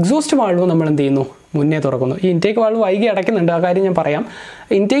എക്സോസ്റ്റ് വാൾവ് നമ്മൾ എന്ത് ചെയ്യുന്നു? മുന്നേ തുറക്കുന്നു. ഈ ഇൻടേക്ക് വാൾവ് വൈകി അടയ്ക്കുന്നുണ്ട്, ആ കാര്യം ഞാൻ പറയാം.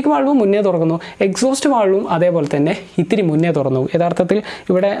 ഇൻടേക്ക് വാൾവ് മുന്നേ തുറക്കുന്നു, എക്സോസ്റ്റ് വാൾവും അതേപോലെ തന്നെ ഇത്തിരി മുന്നേ തുറന്നു. യഥാർത്ഥത്തിൽ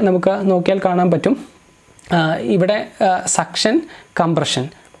ഇവിടെ നമുക്ക് നോക്കിയാൽ കാണാൻ പറ്റും, ഇവിടെ സക്ഷൻ, കംപ്രഷൻ,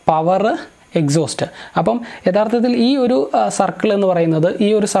 പവർ, എക്സോസ്റ്റ്. അപ്പം യഥാർത്ഥത്തിൽ ഈ ഒരു സർക്കിൾ എന്ന് പറയുന്നത്, ഈ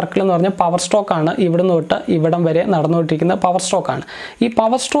ഒരു സർക്കിൾ എന്ന് പറഞ്ഞാൽ പവർ സ്ട്രോക്കാണ്. ഇവിടുന്ന് തൊട്ട് ഇവിടം വരെ നടന്നുകൊണ്ടിരിക്കുന്ന പവർ സ്ട്രോക്കാണ്. ഈ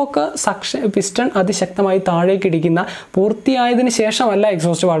പവർ സ്ട്രോക്ക് പിസ്റ്റൺ അതിശക്തമായി താഴേക്ക് ഇടിക്കുന്ന പൂർത്തിയായതിന് ശേഷമല്ല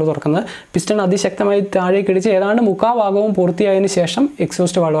എക്സോസ്റ്റ് വാൾവ് തുറക്കുന്നത്. പിസ്റ്റൺ അതിശക്തമായി താഴേക്ക് ഇടിച്ച് ഏതാണ്ട് മുക്കാഭാഗവും പൂർത്തിയായതിന് ശേഷം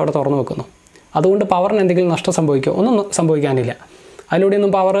എക്സോസ്റ്റ് വാൾവ് അവിടെ തുറന്നു വെക്കുന്നു. അതുകൊണ്ട് പവറിന് എന്തെങ്കിലും നഷ്ടം സംഭവിക്കുമോ? ഒന്നും സംഭവിക്കാനില്ല.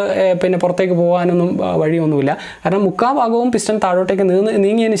 അതിലൂടെയൊന്നും പവർ പിന്നെ പുറത്തേക്ക് പോകാനൊന്നും വഴിയൊന്നുമില്ല. കാരണം മുക്കാഭാഗവും പിസ്റ്റൺ താഴോട്ടേക്ക്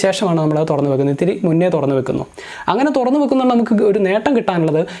നീങ്ങിയതിന് ശേഷമാണ് നമ്മളത് തുറന്നു വെക്കുന്നത്. ഇത്തിരി മുന്നേ തുറന്നു വെക്കുന്നു. അങ്ങനെ തുറന്നു വെക്കുന്നുണ്ട് നമുക്ക് ഒരു നേട്ടം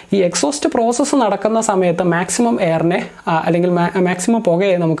കിട്ടാനുള്ളത്, ഈ എക്സോസ്റ്റ് പ്രോസസ്സ് നടക്കുന്ന സമയത്ത് മാക്സിമം എയറിനെ അല്ലെങ്കിൽ മാക്സിമം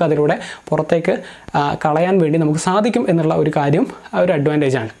പുകയെ നമുക്ക് അതിലൂടെ പുറത്തേക്ക് കളയാൻ വേണ്ടി നമുക്ക് സാധിക്കും എന്നുള്ള ഒരു കാര്യം ഒരു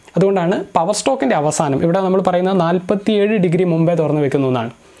അഡ്വാൻറ്റേജാണ്. അതുകൊണ്ടാണ് പവർ സ്ട്രോക്കിൻ്റെ അവസാനം ഇവിടെ നമ്മൾ പറയുന്നത് 47 ഡിഗ്രി മുമ്പേ തുറന്നു വെക്കുന്നു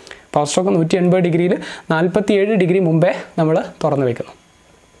എന്നാണ്. പവർ സ്ട്രോക്ക് 180 ഡിഗ്രിയിൽ 47 ഡിഗ്രി മുമ്പേ നമ്മൾ തുറന്നു വെക്കുന്നു.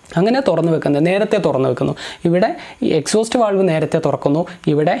 അങ്ങനെ തുറന്നു വെക്കുന്നത് നേരത്തെ തുറന്നു വെക്കുന്നു. ഇവിടെ ഈ എക്സോസ്റ്റ് വാൾവ് നേരത്തെ തുറക്കുന്നു,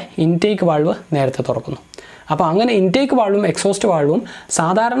 ഇവിടെ ഇൻടേക്ക് വാൾവ് നേരത്തെ തുറക്കുന്നു. അപ്പോൾ അങ്ങനെ ഇൻടേക്ക് വാൾവും എക്സോസ്റ്റ് വാൾവും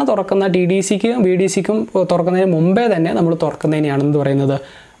സാധാരണ തുറക്കുന്ന TDCക്കും BDCക്കും തുറക്കുന്നതിന് മുമ്പേ തന്നെ നമ്മൾ തുറക്കുന്നതിനെയാണെന്ന് പറയുന്നത്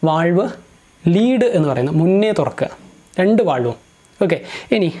വാൾവ് ലീഡ് എന്ന് പറയുന്നത്, മുന്നേ തുറക്കുക, രണ്ട് വാൾവും. ഓക്കെ,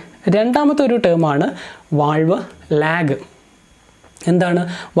 ഇനി രണ്ടാമത്തെ ഒരു ടേമാണ് വാൾവ് ലാഗ്. എന്താണ്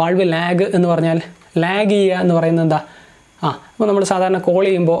വാൾവ് ലാഗ് എന്ന് പറഞ്ഞാൽ? ലാഗ് ചെയ്യുക എന്ന് പറയുന്നത് എന്താ? അപ്പോൾ നമ്മൾ സാധാരണ കോൾ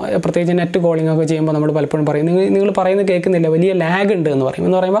ചെയ്യുമ്പോൾ, പ്രത്യേകിച്ച് നെറ്റ് കോളിംഗ് ഒക്കെ ചെയ്യുമ്പോൾ നമ്മൾ പലപ്പോഴും പറയും, നിങ്ങൾ പറയുന്നത് കേൾക്കുന്നില്ല, വലിയ ലാഗ് ഉണ്ട് എന്ന് പറയും.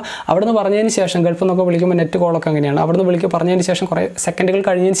 എന്ന് പറയുമ്പോൾ അവിടെ നിന്ന് പറഞ്ഞതിന് ശേഷം, ഗൾഫിൽ നിന്നൊക്കെ വിളിക്കുമ്പോൾ നെറ്റ് കോളൊക്കെ അങ്ങനെയാണ്, അവിടെ നിന്ന് പറഞ്ഞതിന് ശേഷം കുറേ സെക്കൻഡുകൾ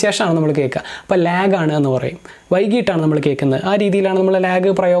കഴിഞ്ഞതിന് ശേഷമാണ് നമ്മൾ കേൾക്കുക. അപ്പോൾ ലാഗാണ് എന്ന് പറയും, വൈകിട്ടാണ് നമ്മൾ കേൾക്കുന്നത്. ആ രീതിയിലാണ് നമ്മൾ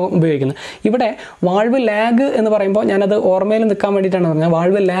ലാഗ് പ്രയോഗം ഉപയോഗിക്കുന്നത്. ഇവിടെ വാൾവ് ലാഗ് എന്ന് പറയുമ്പോൾ, ഞാനത് ഓർമ്മയിൽ നിൽക്കാൻ വേണ്ടിയിട്ടാണ് പറഞ്ഞത്,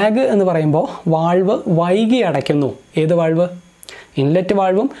 വാൾവ് ലാഗ് എന്ന് പറയുമ്പോൾ വാൾവ് വൈകി അടയ്ക്കുന്നു. ഏത് വാൾവ്? ഇൻലെറ്റ്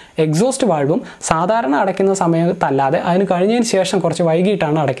വാൾവും എക്സോസ്റ്റ് വാൾവും സാധാരണ അടയ്ക്കുന്ന സമയത്തല്ലാതെ അതിന് കഴിഞ്ഞതിന് ശേഷം കുറച്ച്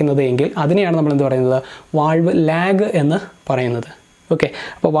വൈകിട്ടാണ് അടയ്ക്കുന്നത് എങ്കിൽ അതിനെയാണ് നമ്മൾ എന്ത് പറയുന്നത്? വാൾവ് ലാഗ് എന്ന് പറയുന്നത്. ഓക്കെ,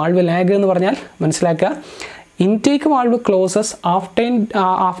 അപ്പോൾ വാൾവ് ലാഗ് എന്ന് പറഞ്ഞാൽ മനസ്സിലാക്കുക, intake valve closes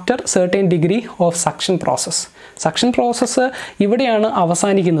after certain degree of suction process. Suction process ഇവിടെയാണ്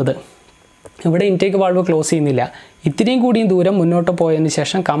അവസാനിക്കുന്നത്. ഇവിടെ ഇൻടേക്ക് വാൾവ് ക്ലോസ് ചെയ്യുന്നില്ല. ഇത്തിരിയും കൂടിയും ദൂരം മുന്നോട്ട് പോയതിന്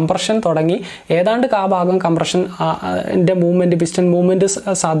ശേഷം കംപ്രഷൻ തുടങ്ങി ഏതാണ്ട് ആ ഭാഗം കംപ്രഷൻ്റെ movement, piston movement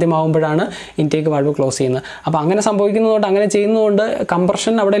സാധ്യമാകുമ്പോഴാണ് intake valve close ചെയ്യുന്നത്. അപ്പോൾ അങ്ങനെ സംഭവിക്കുന്നതുകൊണ്ട്, അങ്ങനെ ചെയ്യുന്നതുകൊണ്ട്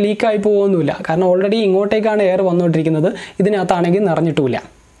കംപ്രഷൻ അവിടെ ലീക്കായി പോകുന്നില്ല. കാരണം ഓൾറെഡി ഇങ്ങോട്ടേക്കാണ് എയർ വന്നുകൊണ്ടിരിക്കുന്നത്, ഇതിനകത്താണെങ്കിൽ നിറഞ്ഞിട്ടുമില്ല.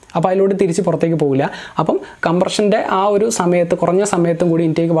 അപ്പോൾ അതിലൂടെ തിരിച്ച് പുറത്തേക്ക് പോകില്ല. അപ്പം കംപ്രഷൻ്റെ ആ ഒരു സമയത്ത്, കുറഞ്ഞ സമയത്തും കൂടി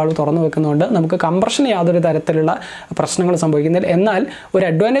ഇൻടേക്ക് വാൾവ് തുറന്നു വെക്കുന്നതുകൊണ്ട് നമുക്ക് കംപ്രഷന് യാതൊരു തരത്തിലുള്ള പ്രശ്നങ്ങൾ സംഭവിക്കുന്നില്ല. എന്നാൽ ഒരു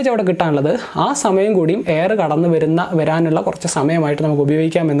അഡ്വാൻറ്റേജ് അവിടെ കിട്ടാനുള്ളത്, ആ സമയം കൂടിയും എയർ കടന്നു വരാനുള്ള കുറച്ച് സമയമായിട്ട് നമുക്ക്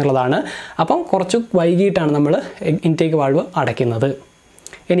ഉപയോഗിക്കാം എന്നുള്ളതാണ്. അപ്പം കുറച്ച് വൈകിട്ടാണ് നമ്മൾ ഇൻടേക്ക് വാൾവ് അടയ്ക്കുന്നത്.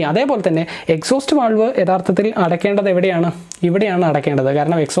 ഇനി അതേപോലെ തന്നെ എക്സോസ്റ്റ് വാൾവ് യഥാർത്ഥത്തിൽ അടയ്ക്കേണ്ടത് എവിടെയാണ്? ഇവിടെയാണ് അടയ്ക്കേണ്ടത്.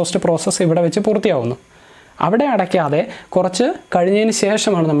 കാരണം എക്സോസ്റ്റ് പ്രോസസ്സ് ഇവിടെ വെച്ച് പൂർത്തിയാവുന്നു. അവിടെ അടയ്ക്കാതെ കുറച്ച് കഴിഞ്ഞതിന്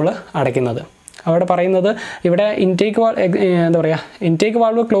ശേഷമാണ് നമ്മൾ അടയ്ക്കുന്നത്. അവിടെ പറയുന്നത്, ഇവിടെ ഇൻടേക്ക്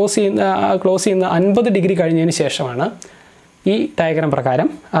വാൾവ് ക്ലോസ് ചെയ്യുന്ന 50 ഡിഗ്രി കഴിഞ്ഞതിന് ശേഷമാണ് ഈ ഡയഗ്രാം പ്രകാരം.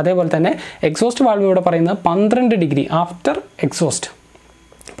 അതേപോലെ തന്നെ എക്സോസ്റ്റ് വാൾവ് ഇവിടെ പറയുന്നത് 12 degree after exhaust.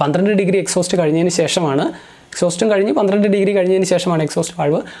 12 degree exhaust കഴിഞ്ഞതിന് ശേഷമാണ്, എക്സോസ്റ്റും കഴിഞ്ഞ് 12 ഡിഗ്രി കഴിഞ്ഞതിന് ശേഷമാണ് എക്സോസ്റ്റ്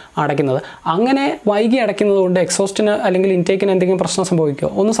വാൾവ് അടയ്ക്കുന്നത്. അങ്ങനെ വൈകി അടയ്ക്കുന്നത് കൊണ്ട് എക്സോസ്റ്റിന് അല്ലെങ്കിൽ ഇൻടേക്കിന് എന്തെങ്കിലും പ്രശ്നം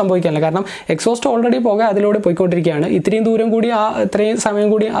സംഭവിക്കുമോ? ഒന്നും സംഭവിക്കാനില്ല. കാരണം എക്സോസ്റ്റ് ഓൾറെഡി പുക അതിലൂടെ പോയിക്കൊണ്ടിരിക്കുകയാണ്. ഇത്രയും ദൂരം കൂടി, ഇത്രയും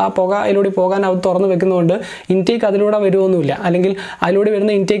സമയം കൂടി ആ പുക അതിലൂടെ പോകാൻ അത് തുറന്ന് വെക്കുന്നതുകൊണ്ട് ഇൻടേക്ക് അതിലൂടെ വരുമൊന്നുമില്ല, അല്ലെങ്കിൽ അതിലൂടെ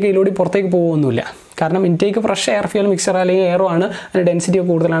വരുന്ന ഇൻടേക്ക് ഇതിലൂടെ പുറത്തേക്ക് പോകുമൊന്നുമില്ല. കാരണം intake fresh air fuel mixer അല്ലെങ്കിൽ എയറോ ആണ്, അതിന് ഡെൻസിറ്റി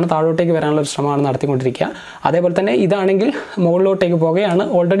കൂടുതലാണ്, താഴോട്ടേക്ക് വരാനുള്ള ഒരു ശ്രമമാണ് നടത്തിക്കൊണ്ടിരിക്കുക. അതേപോലെ തന്നെ ഇതാണെങ്കിൽ മുകളിലോട്ടേക്ക് പോകുകയാണ്,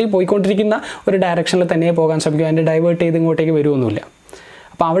 ഓൾറെഡി പോയിക്കൊണ്ടിരിക്കുന്ന ഒരു ഡയറക്ഷനിൽ തന്നെ പോകാൻ ശ്രമിക്കുക, അതിൻ്റെ ഡൈവേർട്ട് ചെയ്ത് ഇങ്ങോട്ടേക്ക് വരുമൊന്നുമില്ല.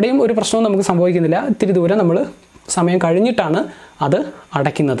 അപ്പോൾ അവിടെയും ഒരു പ്രശ്നവും നമുക്ക് സംഭവിക്കുന്നില്ല. ഇത്തിരി ദൂരം നമ്മൾ സമയം കഴിഞ്ഞിട്ടാണ് അത്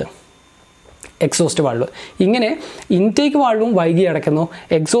അടയ്ക്കുന്നത്. എക്സോസ്റ്റ് വാൾവ് ഇങ്ങനെ ഇൻടേക്ക് വാൾവും വൈകി അടയ്ക്കുന്നു,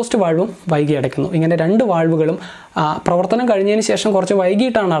 എക്സോസ്റ്റ് വാൾവും വൈകി അടയ്ക്കുന്നു. ഇങ്ങനെ രണ്ട് വാൾവുകളും പ്രവർത്തനം കഴിഞ്ഞതിന് ശേഷം കുറച്ച്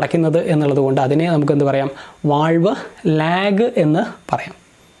വൈകിട്ടാണ് അടയ്ക്കുന്നത് എന്നുള്ളത് കൊണ്ട് അതിനെ നമുക്ക് എന്ത് പറയാം? വാൾവ് ലാഗ് എന്ന് പറയാം.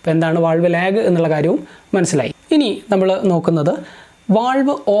 അപ്പോൾ എന്താണ് വാൾവ് ലാഗ് എന്നുള്ള കാര്യവും മനസ്സിലായി. ഇനി നമ്മൾ നോക്കുന്നത്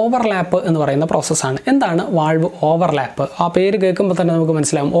വാൾവ് ഓവർലാപ്പ് എന്ന് പറയുന്ന പ്രോസസ്സാണ്. എന്താണ് വാൾവ് ഓവർലാപ്പ്? ആ പേര് കേൾക്കുമ്പോൾ തന്നെ നമുക്ക്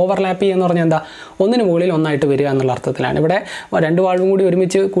മനസ്സിലാവും. ഓവർലാപ്പ് എന്ന് പറഞ്ഞാൽ എന്താ? ഒന്നിന് മുകളിൽ ഒന്നായിട്ട് വരിക എന്നുള്ള അർത്ഥത്തിലാണ്. ഇവിടെ രണ്ട് വാൾവും കൂടി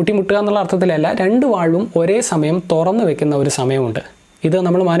ഒരുമിച്ച് കൂട്ടിമുട്ടുക എന്നുള്ള അർത്ഥത്തിലല്ല, രണ്ട് വാൾവും ഒരേ സമയം തുറന്നു വെക്കുന്ന ഒരു സമയമുണ്ട്. ഇത്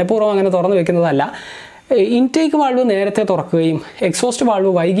നമ്മൾ മനഃപൂർവ്വം അങ്ങനെ തുറന്നു വെക്കുന്നതല്ല. ഇൻടേക്ക് വാൾവ് നേരത്തെ തുറക്കുകയും എക്സോസ്റ്റ് വാൾവ്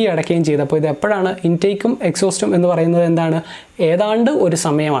വൈകി അടയ്ക്കുകയും ചെയ്തപ്പോൾ ഇത് എപ്പോഴാണ് ഇൻടേക്കും എക്സോസ്റ്റും എന്ന് പറയുന്നത് എന്താണ്? ഏതാണ്ട് ഒരു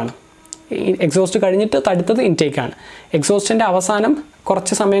സമയമാണ്. എക്സോസ്റ്റ് കഴിഞ്ഞിട്ട് തടുത്തത് ഇൻടേക്കാണ്. എക്സോസ്റ്റിൻ്റെ അവസാനം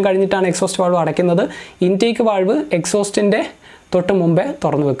കുറച്ച് സമയം കഴിഞ്ഞിട്ടാണ് എക്സോസ്റ്റ് വാൾവ് അടയ്ക്കുന്നത്. ഇൻടേക്ക് വാൾവ് എക്സോസ്റ്റിൻ്റെ തൊട്ട് മുമ്പേ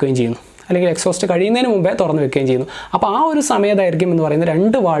തുറന്നു വെക്കുകയും ചെയ്യുന്നു, അല്ലെങ്കിൽ എക്സോസ്റ്റ് കഴിയുന്നതിന് മുമ്പേ തുറന്നു വെക്കുകയും ചെയ്യുന്നു. അപ്പോൾ ആ ഒരു സമയദൈർഘ്യം എന്ന് പറയുന്നത്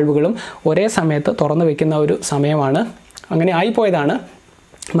രണ്ട് വാൾവുകളും ഒരേ സമയത്ത് തുറന്നു വെക്കുന്ന ഒരു സമയമാണ്. അങ്ങനെ ആയിപ്പോയതാണ്,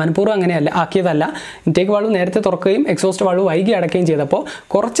 മനഃപൂർവ്വം അങ്ങനെയല്ല ആക്കിയതല്ല. ഇൻടേക്ക് വാൾവ് നേരത്തെ തുറക്കുകയും എക്സോസ്റ്റ് വാൾവ് വൈകി അടയ്ക്കുകയും ചെയ്തപ്പോൾ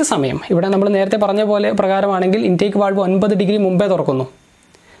കുറച്ച് സമയം, ഇവിടെ നമ്മൾ നേരത്തെ പറഞ്ഞ പോലെ പ്രകാരമാണെങ്കിൽ ഇൻടേക്ക് വാൾവ് 9 ഡിഗ്രി മുമ്പേ തുറക്കുന്നു,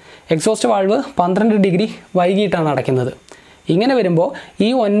 എക്സോസ്റ്റ് വാൾവ് 12 ഡിഗ്രി വൈകിട്ടാണ് അടയ്ക്കുന്നത്. ഇങ്ങനെ വരുമ്പോൾ ഈ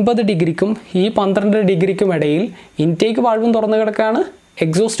 9 ഡിഗ്രിക്കും ഈ 12 ഡിഗ്രിക്കും ഇടയിൽ ഇൻടേക്ക് വാൾവും തുറന്നു കിടക്കുകയാണ്,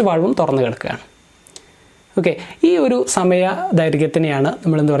 എക്സോസ്റ്റ് വാൾവും തുറന്നു കിടക്കുകയാണ്. ഓക്കെ, ഈ ഒരു സമയ ദൈർഘ്യത്തിനെയാണ്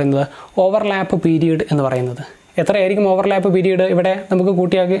നമ്മൾ എന്ത് പറയുന്നത്? ഓവർലാപ്പ് പീരീഡ് എന്ന് പറയുന്നത്. എത്രയായിരിക്കും ഓവർലാപ്പ് പീരീഡ്? ഇവിടെ നമുക്ക്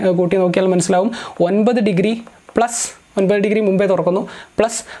കൂട്ടി നോക്കിയാൽ മനസ്സിലാവും. 9 ഡിഗ്രി പ്ലസ് 9 ഡിഗ്രി മുമ്പേ തുറക്കുന്നു,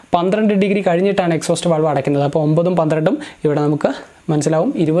 പ്ലസ് 12 ഡിഗ്രി കഴിഞ്ഞിട്ടാണ് എക്സോസ്റ്റ് വാൾവ് അടയ്ക്കുന്നത്. അപ്പോൾ 9ഉം 12ഉം ഇവിടെ നമുക്ക്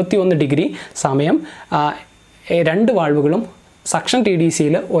മനസ്സിലാവും 21 ഡിഗ്രി സമയം രണ്ട് വാൾവുകളും സക്ഷൻ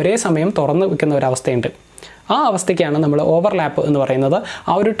TDCയിൽ ഒരേ സമയം തുറന്നു വെക്കുന്ന ഒരവസ്ഥയുണ്ട്. ആ അവസ്ഥയ്ക്കാണ് നമ്മൾ ഓവർലാപ്പ് എന്ന് പറയുന്നത്.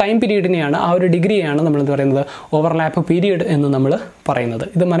 ആ ഒരു ടൈം പീരീഡിനെയാണ്, ആ ഒരു ഡിഗ്രിയെയാണ് നമ്മൾ എന്ത് പറയുന്നത്? ഓവർലാപ്പ് പീരീഡ് എന്ന് നമ്മൾ പറയുന്നത്.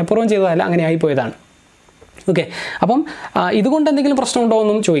 ഇത് മനഃപൂർവ്വം ചെയ്തതല്ല, അങ്ങനെ ആയിപ്പോയതാണ്. ഓക്കെ, അപ്പം ഇതുകൊണ്ട് എന്തെങ്കിലും പ്രശ്നമുണ്ടോ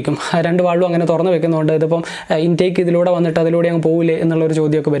എന്നും ചോദിക്കും. രണ്ട് വാൾവും അങ്ങനെ തുറന്നു വെക്കുന്നതുകൊണ്ട് ഇതിപ്പം ഇൻടേക്ക് ഇതിലൂടെ വന്നിട്ട് അതിലൂടെ അങ്ങ് പോകില്ലേ എന്നുള്ളൊരു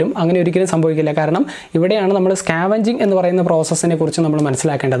ചോദ്യമൊക്കെ വരും. അങ്ങനെ ഒരിക്കലും സംഭവിക്കില്ല. കാരണം ഇവിടെയാണ് നമ്മൾ സ്കാവഞ്ചിങ് എന്ന് പറയുന്ന പ്രോസസ്സിനെ കുറിച്ച് നമ്മൾ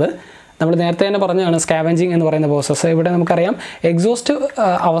മനസ്സിലാക്കേണ്ടത്. നമ്മൾ നേരത്തെ തന്നെ പറഞ്ഞതാണ് സ്കാവഞ്ചിങ് എന്ന് പറയുന്ന പ്രോസസ്സ്. ഇവിടെ നമുക്കറിയാം എക്സോസ്റ്റ്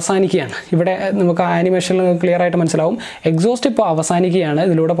അവസാനിക്കുകയാണ്. ഇവിടെ നമുക്ക് ആനിമേഷനിൽ ക്ലിയർ ആയിട്ട് മനസ്സിലാവും. എക്സോസ്റ്റ് ഇപ്പോൾ അവസാനിക്കുകയാണ്,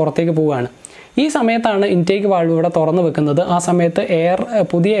 ഇതിലൂടെ പുറത്തേക്ക് പോവുകയാണ്. ഈ സമയത്താണ് ഇൻടേക്ക് വാൾവ് ഇവിടെ തുറന്നു വെക്കുന്നത്. ആ സമയത്ത്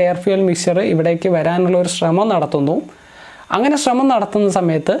പുതിയ എയർ ഫ്യൂൽ മിക്സ്ചർ ഇവിടേക്ക് വരാനുള്ള ഒരു ശ്രമം നടത്തുന്നു. അങ്ങനെ ശ്രമം നടത്തുന്ന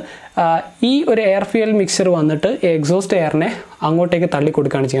സമയത്ത് ഈ ഒരു എയർ ഫ്യൂൽ മിക്സ്ചർ വന്നിട്ട് എക്സോസ്റ്റ് എയറിനെ അങ്ങോട്ടേക്ക്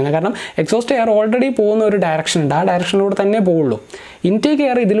തള്ളിക്കൊടുക്കുകയാണ് ചെയ്യുന്നത്. കാരണം എക്സോസ്റ്റ് എയർ ഓൾറെഡി പോകുന്ന ഒരു ഡയറക്ഷൻ ഉണ്ട്, ആ ഡയറക്ഷനിലൂടെ തന്നെ പോവുള്ളൂ. ഇൻടേക്ക്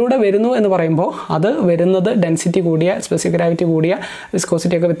എയർ ഇതിലൂടെ വരുന്നു എന്ന് പറയുമ്പോൾ അത് വരുന്നത് ഡെൻസിറ്റി കൂടിയ, സ്പെസിഫിക് ഗ്രാവിറ്റി കൂടിയ,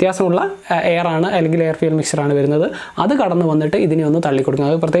 വിസ്കോസിറ്റി ഒക്കെ വ്യത്യാസമുള്ള എയർ ആണ്, അല്ലെങ്കിൽ എയർ ഫ്യൂൽ മിക്സ്ചറാണ് വരുന്നത്. അത് കടന്ന് വന്നിട്ട് ഇതിനെ ഒന്ന്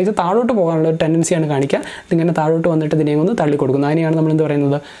തള്ളിക്കൊടുക്കുന്നത്. അത് പ്രത്യേകിച്ച് താഴോട്ട് പോകാനുള്ള ഒരു ടെൻഡൻസിയാണ് കാണിക്കുക. ഇതിങ്ങനെ താഴോട്ട് വന്നിട്ട് ഇതിനെ ഒന്ന് തള്ളിക്കൊടുക്കുന്നത്. അതിനെയാണ് നമ്മൾ എന്ത്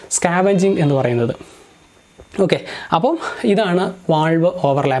പറയുന്നത്? സ്കാവഞ്ചിങ് എന്ന് പറയുന്നത്. ഓക്കെ, അപ്പം ഇതാണ് വാൾവ്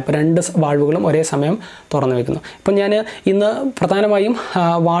ഓവർലാപ്പ്. രണ്ട് വാൾവുകളും ഒരേ സമയം തുറന്നു വെക്കുന്നു. ഇപ്പം ഞാൻ ഇന്ന് പ്രധാനമായും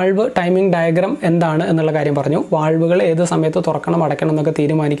വാൾവ് ടൈമിംഗ് ഡയഗ്രം എന്താണ് എന്നുള്ള കാര്യം പറഞ്ഞു. വാൾവുകൾ ഏത് സമയത്ത് തുറക്കണം അടയ്ക്കണം എന്നൊക്കെ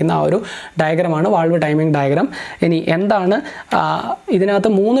തീരുമാനിക്കുന്ന ആ ഒരു ഡയഗ്രമാണ് വാൾവ് ടൈമിംഗ് ഡയഗ്രം. ഇനി എന്താണ്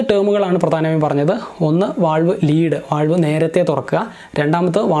ഇതിനകത്ത് 3 ടേമുകളാണ് പ്രധാനമായും പറഞ്ഞത്. ഒന്ന് വാൾവ് ലീഡ്, വാൾവ് നേരത്തെ തുറക്കുക.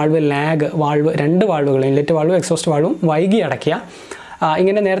 രണ്ടാമത് വാൾവ് ലാഗ്, രണ്ട് വാൾവുകൾ ഇൻലെറ്റ് വാൾവും എക്സോസ്റ്റ് വാൾവും വൈകി അടയ്ക്കുക.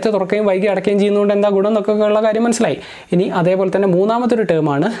 ഇങ്ങനെ നേരത്തെ തുറക്കുകയും വൈകി അടയ്ക്കുകയും ചെയ്യുന്നതുകൊണ്ട് എന്താ ഗുണം എന്നൊക്കെ ഉള്ള കാര്യം മനസ്സിലായി. ഇനി അതേപോലെ തന്നെ മൂന്നാമതൊരു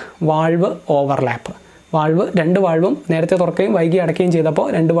ടേമാണ് വാൾവ് ഓവർലാപ്പ്. രണ്ട് വാൾവും നേരത്തെ തുറക്കുകയും വൈകി അടയ്ക്കുകയും ചെയ്തപ്പോൾ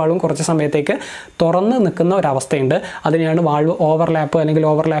രണ്ട് വാൾവും കുറച്ച് സമയത്തേക്ക് തുറന്ന് നിൽക്കുന്ന ഒരവസ്ഥയുണ്ട്. അതിനെയാണ് വാൾവ് ഓവർലാപ്പ് അല്ലെങ്കിൽ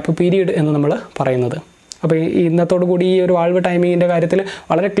ഓവർലാപ്പ് പീരീഡ് എന്ന് നമ്മൾ പറയുന്നത്. അപ്പോൾ ഇന്നത്തോടു കൂടി ഈ ഒരു വാൾവ് ടൈമിങ്ങിൻ്റെ കാര്യത്തിൽ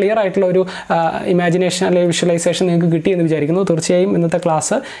വളരെ ക്ലിയർ ആയിട്ടുള്ള ഒരു ഇമാജിനേഷൻ അല്ലെങ്കിൽ വിഷ്വലൈസേഷൻ നിങ്ങൾക്ക് കിട്ടിയെന്ന് വിചാരിക്കുന്നു. തീർച്ചയായും ഇന്നത്തെ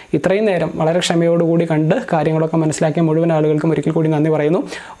ക്ലാസ് ഇത്രയും നേരം വളരെ ക്ഷമയോടുകൂടി കണ്ട് കാര്യങ്ങളൊക്കെ മനസ്സിലാക്കിയ മുഴുവൻ ആളുകൾക്കും ഒരിക്കൽ കൂടി നന്ദി പറയുന്നു.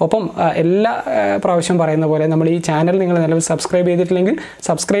 ഒപ്പം എല്ലാ പ്രാവശ്യം പറയുന്ന പോലെ നമ്മൾ ഈ ചാനൽ നിങ്ങൾ നിലവിൽ സബ്സ്ക്രൈബ് ചെയ്തിട്ടില്ലെങ്കിൽ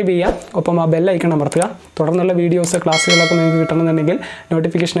സബ്സ്ക്രൈബ് ചെയ്യുക. ഒപ്പം ആ ബെൽ ഐക്കൺ അമർത്തുക. തുടർന്നുള്ള വീഡിയോസ് ക്ലാസ്സുകളൊക്കെ നിങ്ങൾക്ക് കിട്ടണമെന്നുണ്ടെങ്കിൽ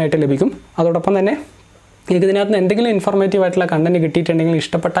നോട്ടിഫിക്കേഷനായിട്ട് ലഭിക്കും. അതോടൊപ്പം തന്നെ നിങ്ങൾക്ക് ഇതിനകത്ത് എന്തെങ്കിലും ഇൻഫോർമേറ്റീവ് ആയിട്ടുള്ള കണ്ടൻറ്റ് കിട്ടിയിട്ടുണ്ടെങ്കിൽ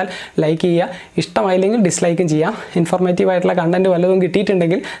ഇഷ്ടപ്പെട്ടാൽ ലൈക്ക് ചെയ്യുക, ഇഷ്ടമായില്ലെങ്കിൽ ഡിസ്ലൈക്കും ചെയ്യാം. ഇൻഫോർമേറ്റീവ് ആയിട്ടുള്ള കണ്ടൻറ്റ് വല്ലതും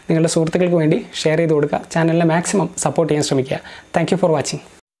കിട്ടിയിട്ടുണ്ടെങ്കിൽ നിങ്ങളുടെ സുഹൃത്തുക്കൾക്ക് വേണ്ടി ഷെയർ ചെയ്ത് കൊടുക്കുക. ചാനലിനെ മാക്സിമം സപ്പോർട്ട് ചെയ്യാൻ ശ്രമിക്കുക. Thank you for watching.